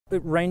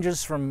It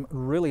ranges from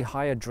really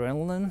high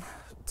adrenaline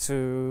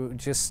to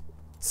just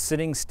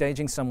sitting,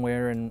 staging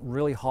somewhere in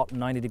really hot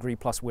 90-degree+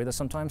 weather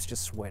sometimes,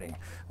 just sweating.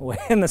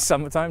 In the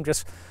summertime,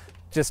 just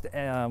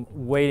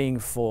waiting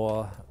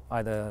for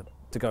either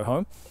to go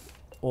home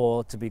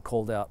or to be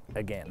called out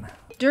again.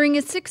 During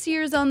his 6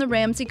 years on the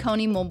Ramsey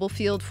County Mobile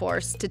Field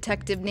Force,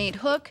 Detective Nate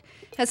Hook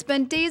has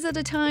spent days at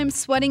a time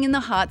sweating in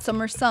the hot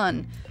summer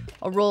sun,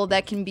 a role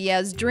that can be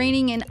as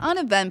draining and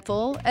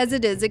uneventful as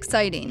it is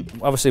exciting.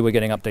 Obviously, we're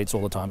getting updates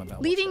all the time about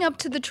it. Leading up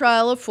to the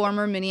trial of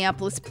former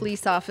Minneapolis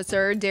police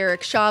officer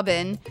Derek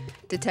Chauvin,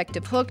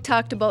 Detective Hook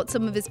talked about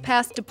some of his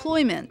past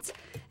deployments.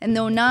 And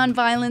though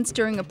nonviolence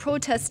during a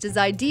protest is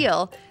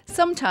ideal,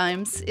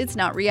 sometimes it's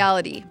not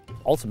reality.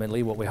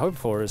 Ultimately, what we hope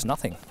for is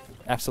nothing.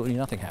 Absolutely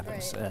nothing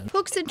happens. Right.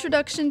 Hook's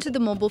introduction to the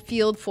Mobile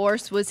Field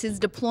Force was his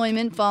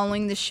deployment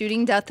following the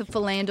shooting death of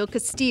Philando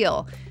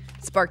Castile,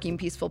 sparking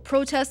peaceful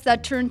protests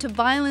that turned to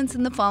violence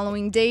in the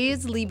following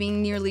days,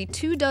 leaving nearly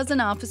 24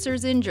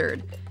 officers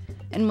injured.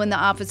 And when the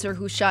officer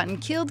who shot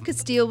and killed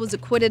Castile was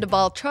acquitted of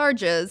all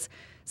charges,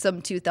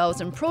 some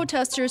 2,000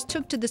 protesters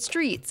took to the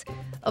streets,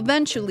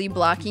 eventually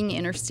blocking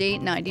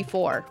Interstate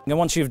 94. And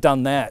once you've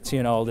done that,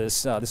 you know,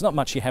 there's not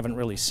much you haven't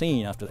really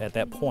seen at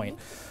that point.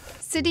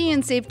 City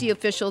and safety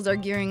officials are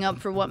gearing up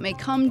for what may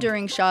come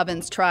during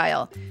Chauvin's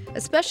trial,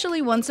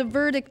 especially once a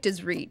verdict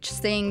is reached,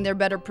 saying they're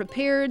better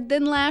prepared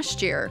than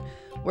last year,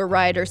 where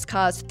rioters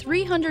caused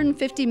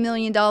 $350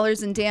 million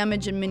in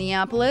damage in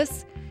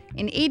Minneapolis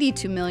and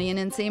 $82 million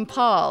in St.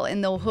 Paul.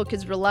 And though Hook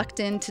is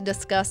reluctant to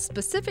discuss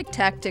specific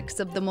tactics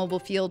of the Mobile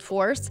Field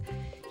Force,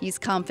 he's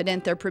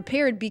confident they're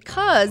prepared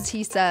because,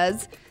 he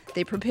says,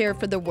 they prepare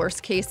for the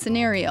worst-case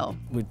scenario.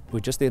 We're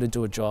just there to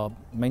do a job,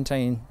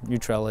 maintain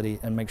neutrality,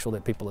 and make sure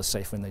that people are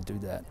safe when they do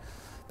that.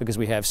 Because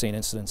we have seen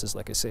incidences,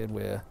 like I said,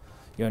 where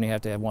you only have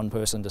to have one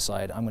person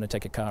decide, I'm going to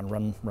take a car and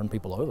run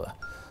people over.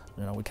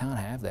 You know, we can't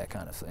have that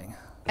kind of thing.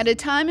 At a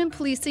time in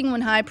policing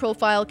when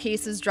high-profile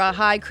cases draw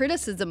high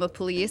criticism of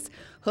police,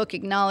 Hook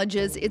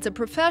acknowledges it's a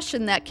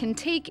profession that can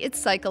take its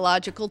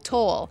psychological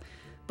toll,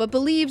 but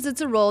believes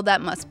it's a role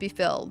that must be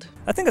filled.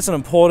 I think it's an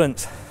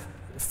important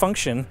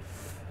function,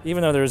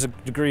 even though there is a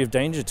degree of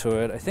danger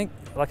to it. I think,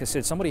 like I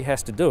said, somebody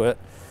has to do it.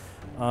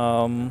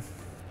 And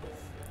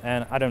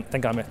I don't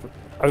think I'm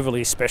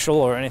overly special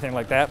or anything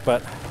like that,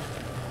 but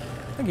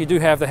I think you do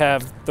have to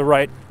have the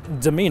right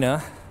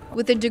demeanor.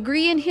 With a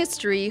degree in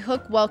history,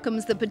 Hook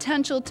welcomes the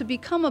potential to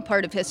become a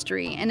part of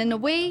history, and in a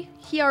way,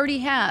 he already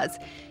has.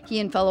 He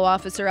and fellow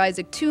officer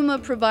Isaac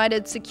Tuma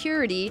provided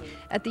security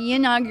at the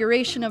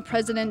inauguration of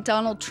President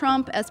Donald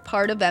Trump as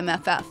part of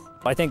MFF.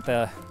 I think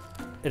it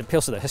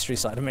appeals to the history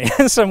side of me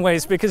in some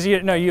ways, because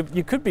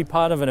you could be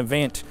part of an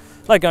event,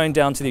 like going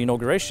down to the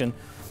inauguration.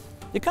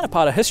 You're kind of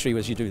part of history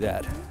as you do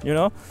that, you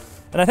know?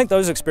 And I think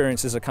those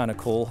experiences are kind of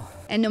cool.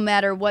 And no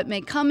matter what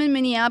may come in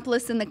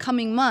Minneapolis in the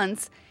coming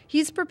months,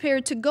 he's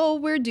prepared to go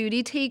where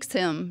duty takes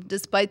him,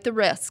 despite the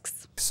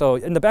risks. So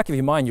in the back of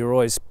your mind, you're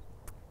always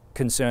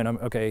concerned,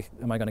 okay,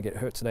 am I going to get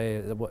hurt today?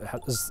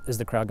 Is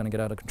the crowd going to get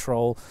out of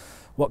control?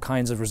 What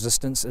kinds of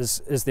resistance?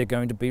 Is there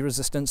going to be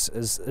resistance?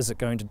 Is it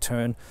going to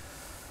turn,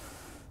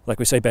 like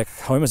we say back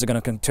home, is it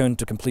going to turn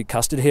to complete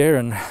custard here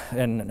and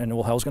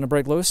all hell's going to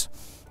break loose?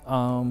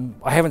 I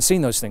haven't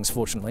seen those things,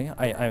 fortunately.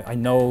 I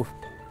know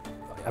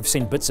I've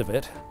seen bits of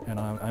it, and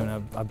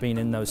I've been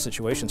in those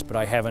situations, but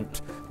I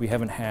haven't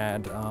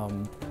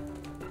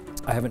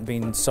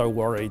been so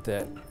worried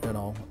that, you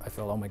know, I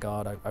felt, oh my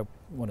God, I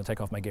want to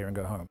take off my gear and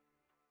go home.